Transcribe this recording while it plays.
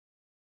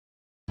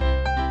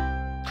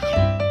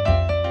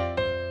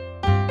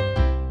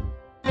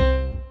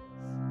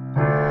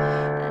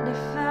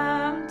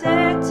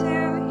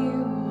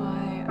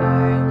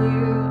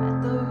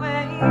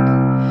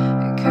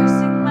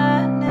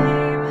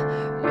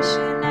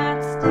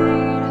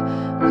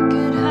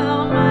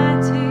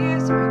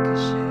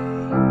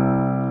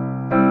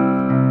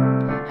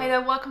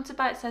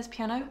Bitesize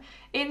Piano.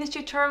 In this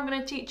tutorial I'm going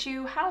to teach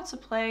you how to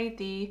play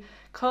the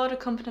chord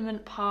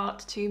accompaniment part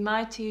to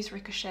My Tears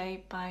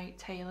Ricochet by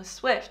Taylor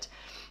Swift.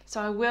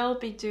 So I will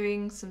be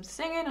doing some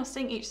singing. I'll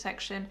sing each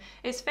section.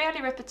 It's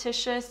fairly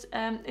repetitious.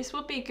 This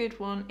will be a good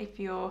one if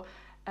you're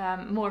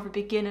more of a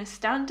beginner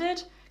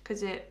standard,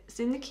 because it's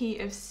in the key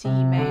of C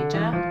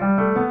major.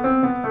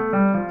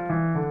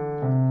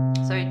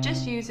 So it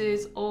just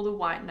uses all the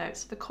white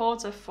notes. The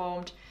chords are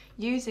formed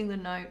using the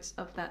notes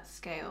of that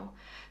scale.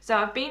 So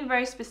I've been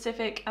very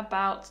specific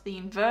about the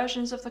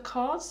inversions of the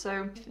chords,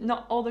 so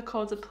not all the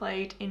chords are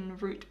played in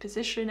root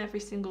position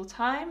every single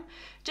time,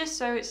 just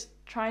so it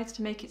tries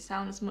to make it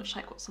sound as much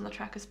like what's on the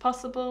track as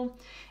possible.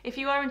 If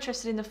you are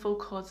interested in the full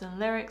chords and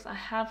lyrics, I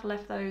have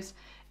left those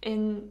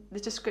in the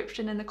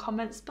description and the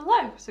comments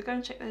below, so go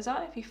and check those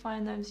out if you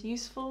find those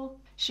useful.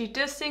 She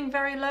does sing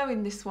very low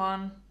in this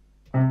one.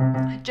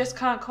 I just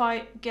can't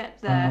quite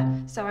get there,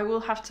 so I will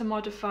have to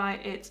modify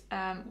it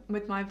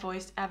with my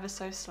voice ever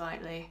so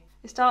slightly.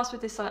 It starts with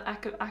this a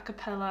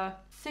cappella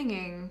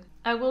singing.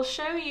 I will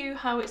show you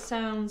how it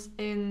sounds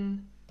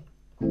in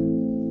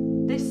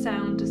this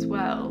sound as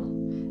well,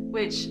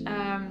 which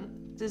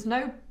there's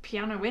no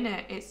piano in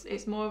it.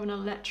 It's more of an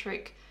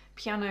electric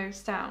piano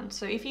sound.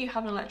 So if you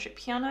have an electric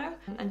piano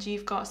and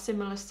you've got a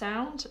similar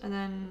sound, and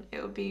then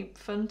it would be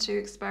fun to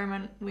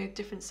experiment with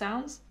different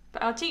sounds.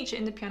 But I'll teach it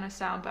in the piano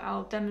sound, but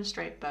I'll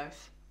demonstrate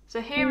both.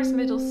 So here is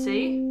middle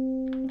C,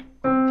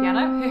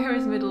 piano, here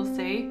is middle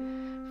C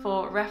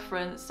for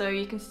reference. So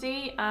you can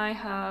see I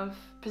have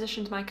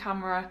positioned my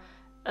camera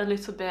a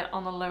little bit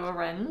on the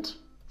lower end.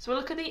 So we'll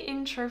look at the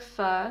intro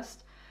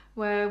first,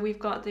 where we've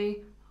got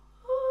the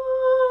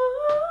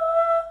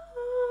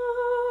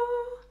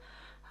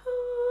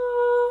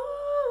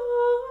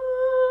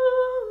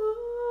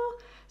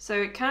so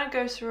it kind of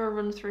goes through a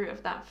run through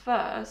of that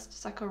first.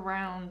 It's like a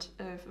round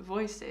of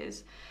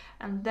voices,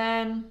 and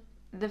then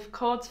the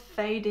chords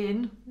fade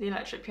in, the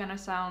electric piano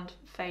sound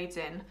fades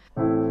in.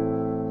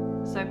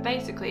 So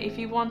basically, if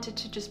you wanted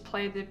to just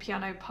play the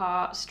piano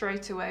part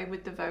straight away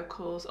with the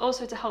vocals,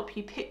 also to help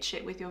you pitch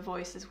it with your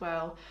voice as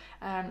well,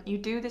 you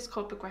do this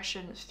chord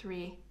progression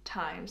 3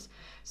 times.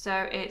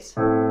 So it's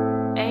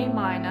A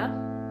minor,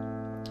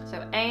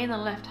 so A in the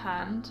left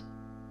hand,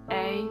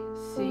 A,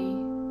 C,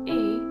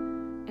 E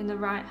in the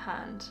right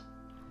hand.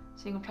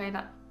 So you can play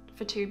that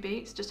for 2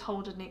 beats, just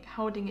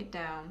holding it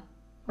down.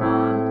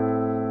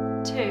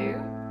 1, 2.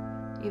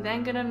 You're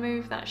then going to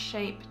move that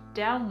shape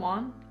down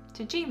 1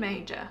 to G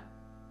major.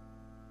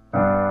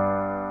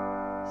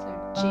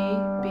 So G,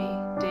 B,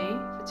 D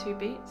for 2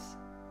 beats.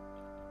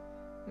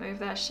 Move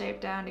that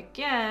shape down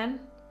again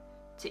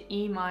to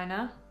E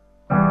minor.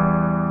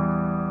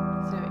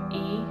 So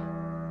E,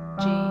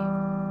 G,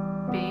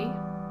 B.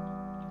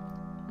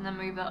 And then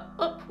move that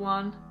up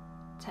 1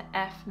 to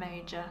F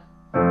major,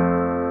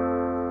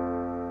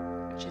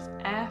 which is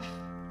F,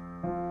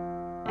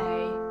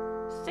 A,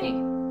 C.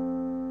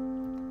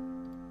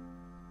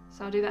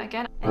 So I'll do that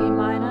again. A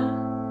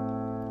minor,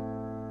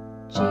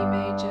 G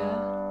major,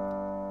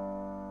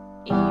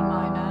 E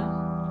minor,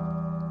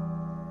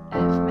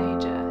 F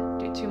major.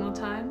 Do it 2 more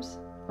times.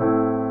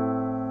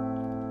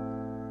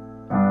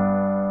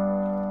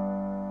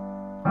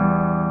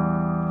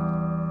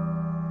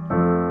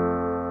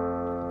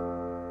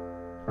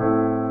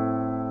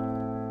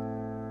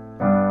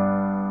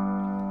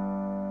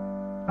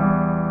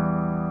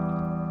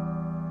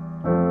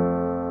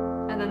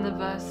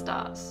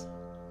 Starts,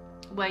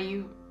 where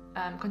you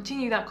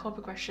continue that chord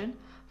progression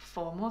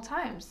 4 more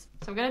times.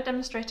 So I'm going to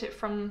demonstrate it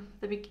from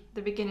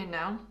the beginning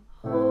now.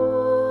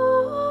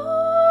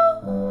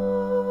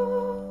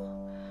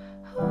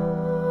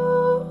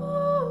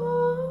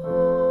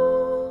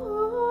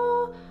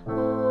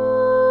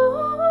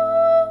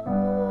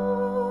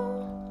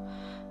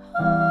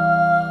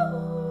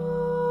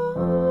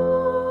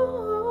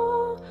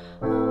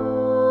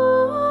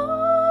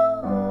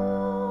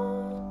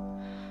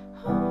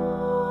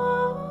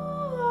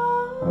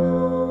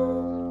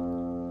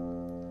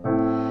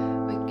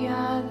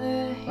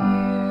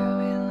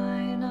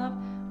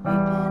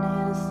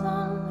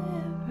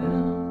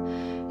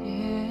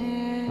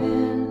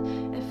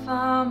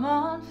 I'm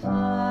on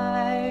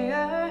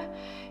fire,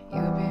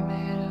 you'll be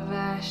made of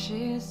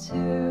ashes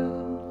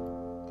too.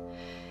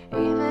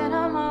 Even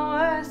on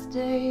my worst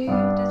day,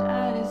 did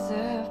I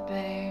deserve,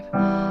 babe,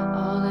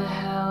 all the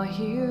hell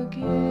you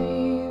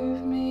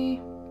gave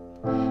me?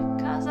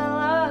 'Cause I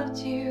loved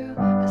you,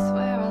 I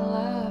swear I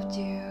loved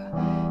you,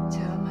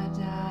 till my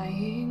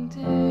dying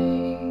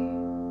day.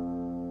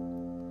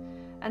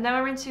 And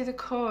now we're into the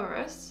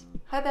chorus.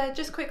 Hi there,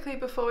 just quickly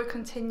before we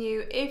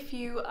continue, if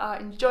you are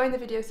enjoying the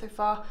video so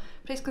far,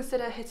 please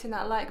consider hitting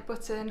that like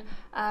button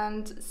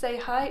and say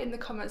hi in the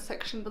comments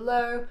section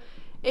below.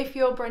 If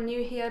you're brand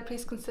new here,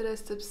 please consider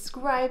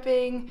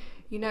subscribing,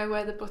 you know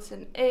where the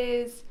button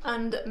is,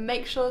 and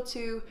make sure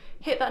to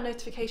hit that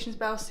notifications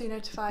bell so you're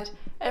notified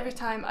every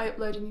time I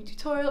upload a new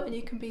tutorial and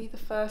you can be the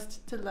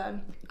first to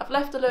learn. I've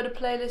left a load of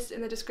playlists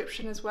in the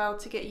description as well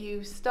to get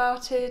you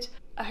started.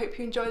 I hope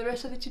you enjoy the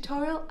rest of the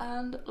tutorial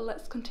and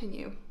let's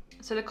continue.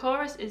 So the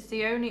chorus is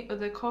the only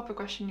other chord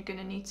progression you're going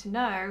to need to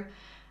know,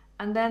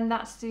 and then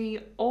that's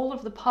all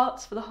of the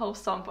parts for the whole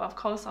song. But of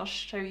course I'll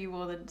show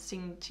you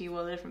sing to you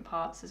all the different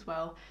parts as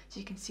well, so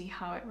you can see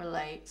how it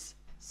relates.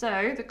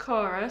 So the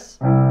chorus,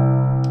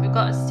 we've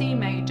got a C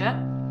major.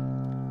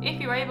 If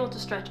you're able to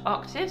stretch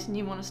octaves and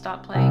you want to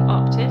start playing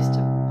octaves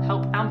to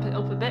help amp it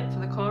up a bit for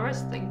the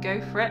chorus, then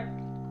go for it.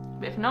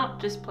 But if not,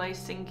 just play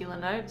singular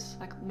notes,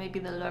 like maybe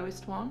the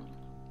lowest one.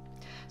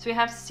 So we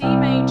have C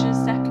major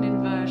second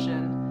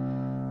inversion.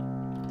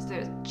 So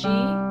it's G,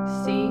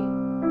 C,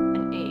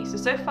 and E.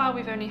 So far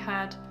we've only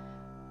had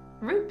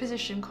root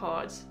position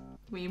chords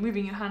where you're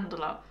moving your hand a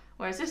lot,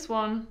 whereas this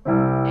one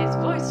is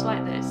voiced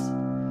like this.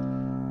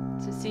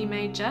 So C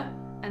major,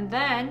 and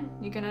then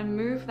you're going to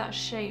move that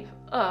shape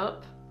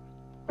up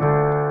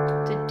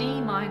to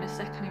D minor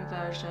second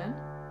inversion.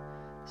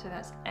 So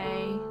that's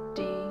A,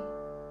 D,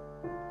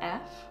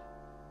 F,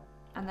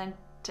 and then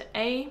to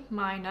A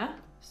minor.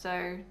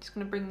 So just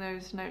going to bring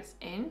those notes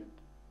in.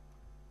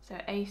 So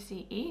A,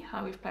 C, E,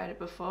 how we've played it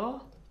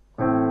before.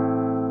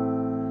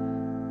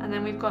 And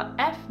then we've got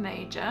F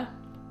major.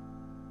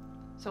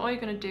 So all you're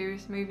going to do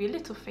is move your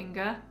little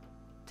finger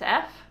to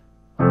F,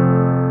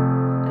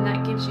 and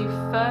that gives you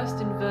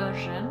first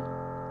inversion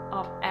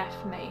of F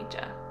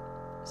major.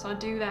 So I'll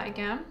do that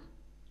again.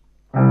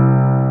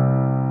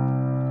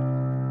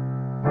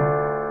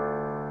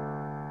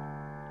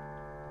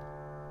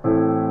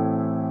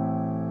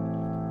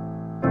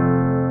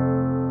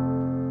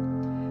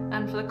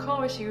 And for the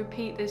chorus, you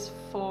repeat this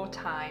 4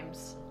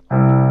 times.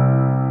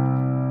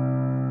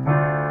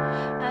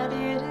 I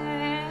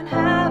didn't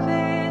have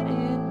it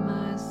in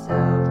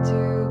myself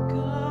to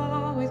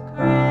go with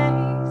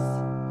grace,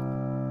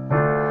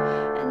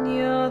 and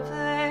you're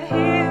the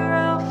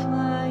hero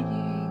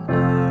flying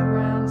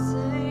around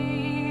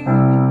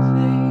saving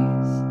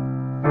face.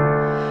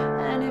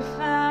 And if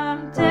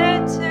I'm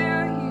dead to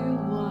you,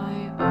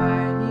 why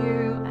are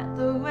you at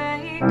the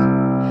wake,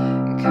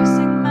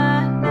 cursing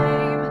my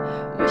name,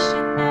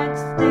 wishing I'd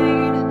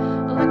stayed?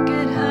 Look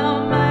at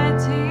how my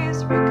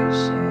tears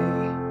ricochet.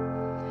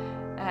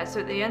 So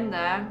at the end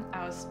there,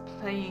 I was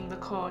playing the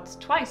chords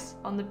twice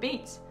on the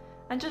beat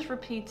and just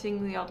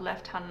repeating the odd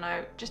left hand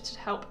note just to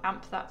help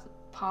amp that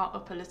part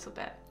up a little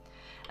bit.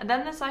 And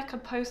then there's like a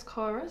post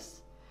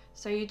chorus,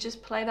 so you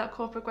just play that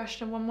chord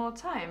progression one more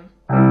time.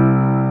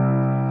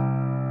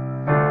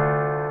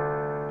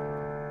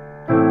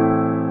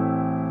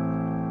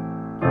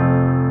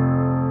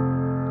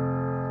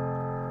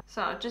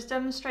 So I'll just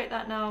demonstrate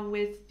that now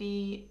with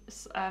the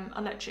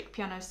electric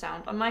piano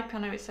sound. On my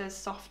piano it says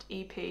soft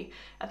EP.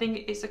 I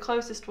think it's the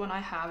closest one I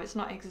have. It's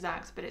not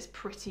exact, but it's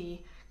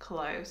pretty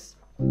close.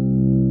 I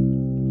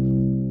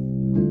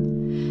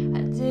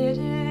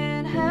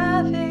didn't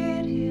have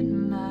it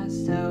in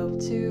myself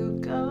to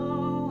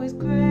go with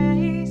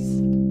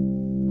grace,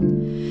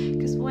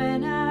 'cause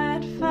when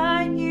I'd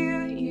find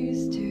you,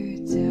 used to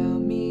tell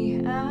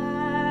me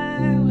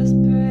I was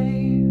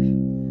brave.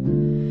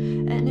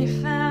 And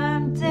if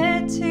I'm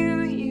dead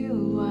to you,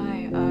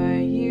 why are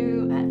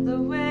you at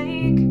the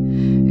wake,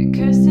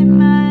 cursing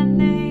my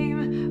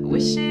name,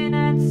 wishing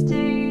I'd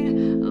stayed?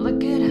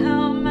 Look at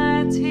how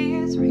my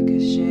tears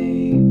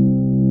ricochet.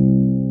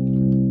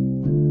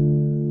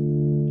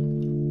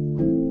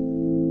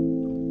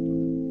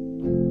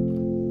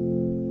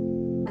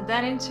 And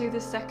then into the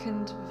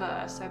second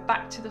verse, so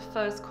back to the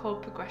first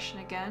chord progression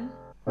again.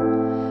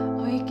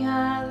 We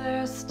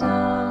gather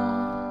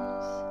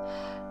stones,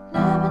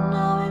 never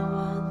knowing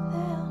what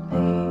they'll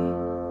mean.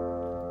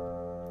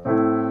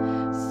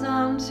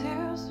 Some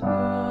to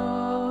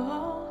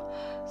swirl,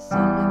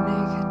 some to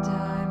make a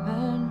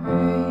diamond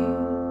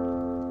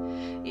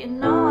ring. You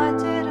know I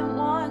didn't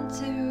want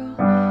to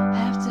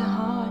have to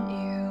haunt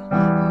you,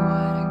 but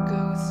what a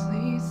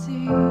ghostly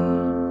scene.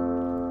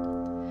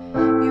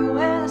 You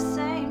wear the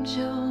same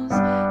jewels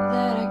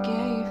that I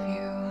gave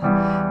you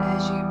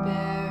as you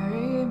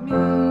buried me.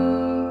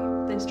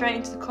 Then straight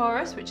into the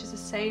chorus, which is the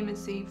same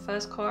as the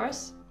first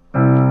chorus. I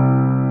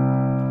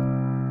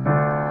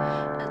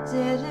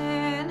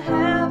didn't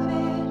have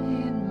it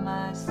in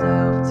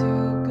myself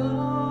to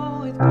go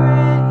with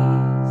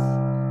grace,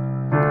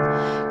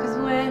 'cause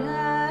when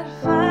I'd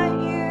fight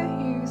you,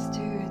 used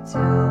to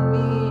tell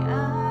me I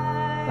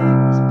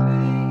was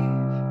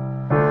brave.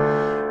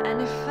 And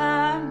if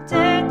I'm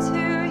dead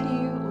to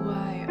you,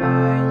 why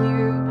are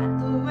you at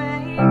the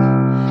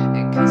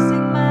wake,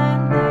 cursing my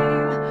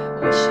name,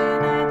 wishing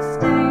I'd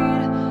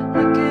stayed?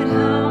 Look at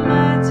how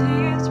my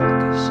tears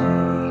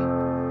ricochet.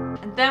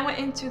 And then we're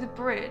into the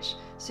bridge.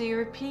 So you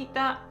repeat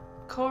that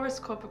chorus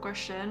chord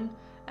progression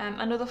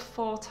another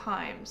 4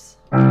 times.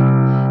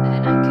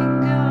 And I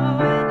can go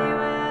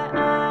anywhere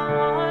I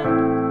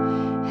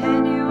want,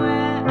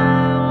 anywhere I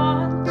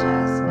want,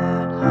 just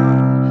not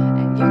home.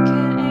 And you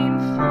can aim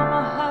for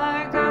my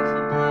heart, go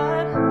for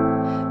blood,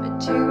 but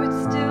you would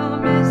still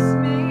miss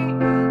me in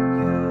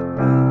your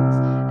bones.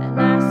 And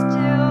I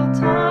still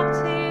talk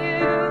to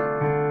you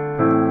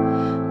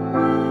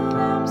when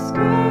I'm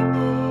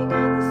screaming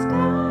at the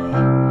sky,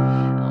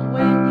 and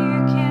when you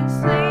can't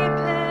sleep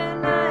at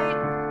night.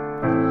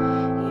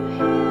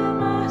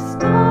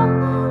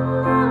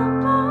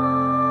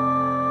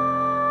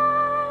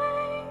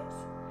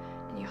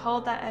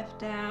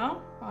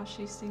 piano while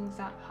she sings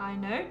that high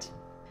note.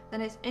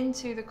 Then it's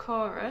into the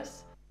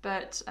chorus,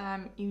 but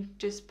you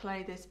just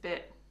play this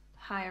bit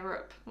higher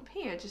up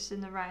here, just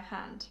in the right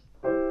hand.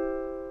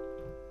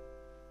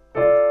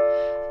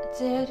 I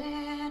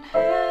didn't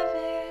have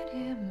it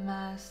in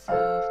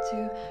myself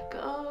to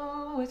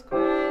go with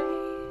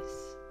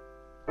grace,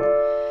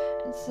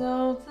 and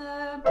so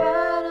the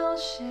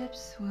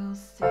battleships will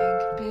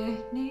sink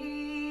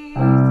beneath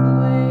the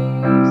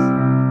waves.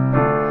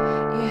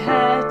 You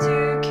had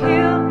to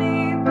kill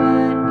me,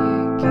 but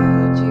you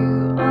killed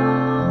you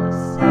all the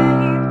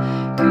same.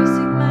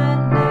 Cursing my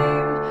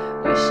name,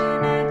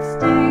 wishing I'd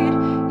stayed.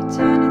 You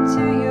turned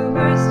into your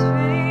worst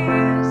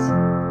fears,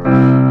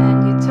 and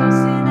you're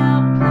tossing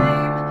out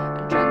blame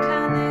and drunk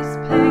on this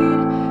pain,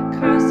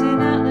 crossing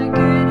out the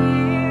good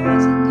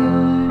years, and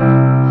you're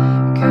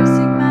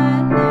cursing my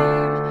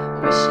name,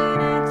 wishing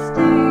I'd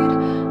stayed.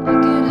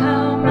 Look at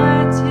how my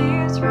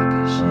tears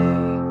ricochet.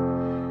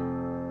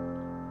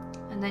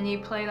 And then you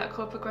play that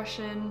chord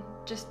progression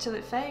just till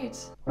it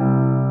fades.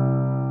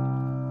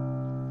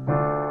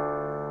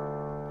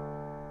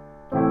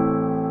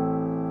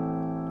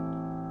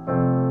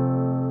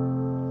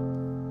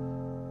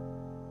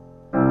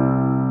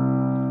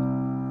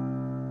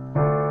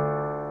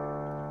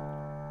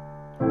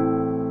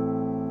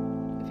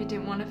 If you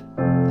didn't want to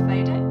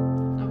fade it,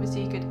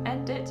 obviously you could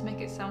end it to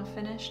make it sound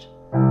finished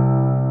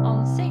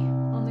on C,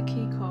 on the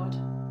key chord.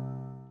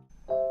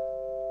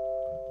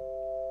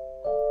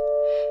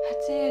 I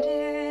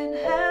didn't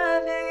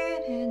have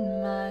it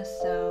in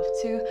myself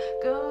to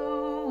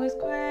go with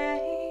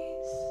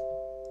grace,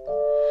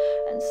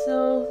 and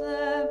so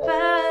the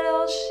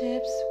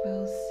battleships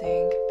will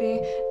sink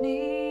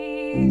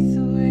beneath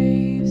the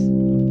waves.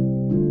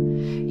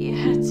 You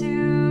had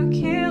to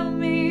kill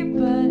me,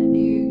 but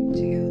you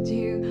killed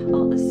you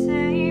all the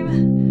same.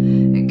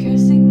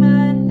 Cursing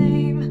my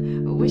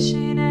name,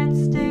 wishing I'd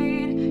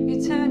stayed.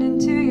 You turned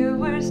into your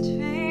worst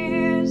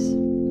fears,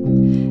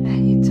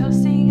 and you're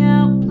tossing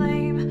out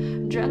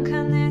blame, drunk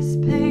on this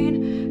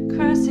pain,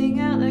 crossing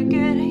out the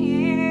good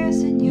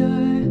years, and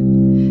you're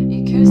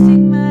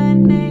cursing my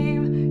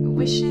name,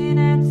 wishing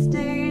I'd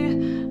stayed.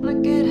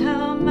 Look at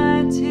how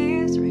my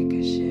tears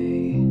ricochet.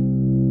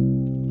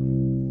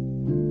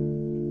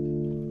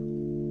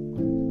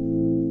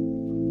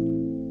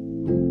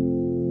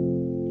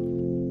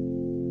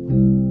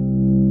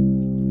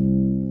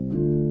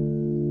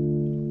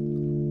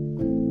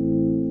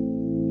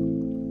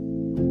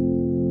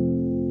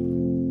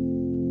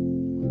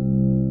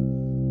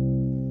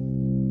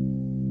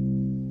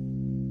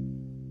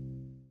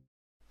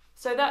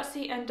 So that's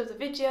the end of the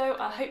video.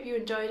 I hope you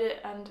enjoyed it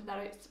and that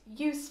it's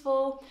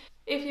useful.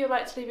 If you'd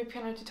like to leave a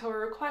piano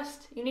tutorial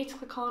request, you need to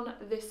click on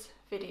this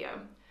video,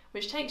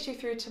 which takes you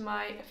through to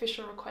my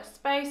official request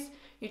space.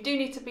 You do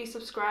need to be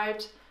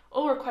subscribed.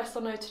 All requests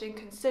are noted and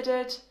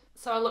considered,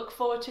 so I look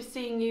forward to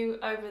seeing you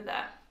over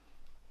there.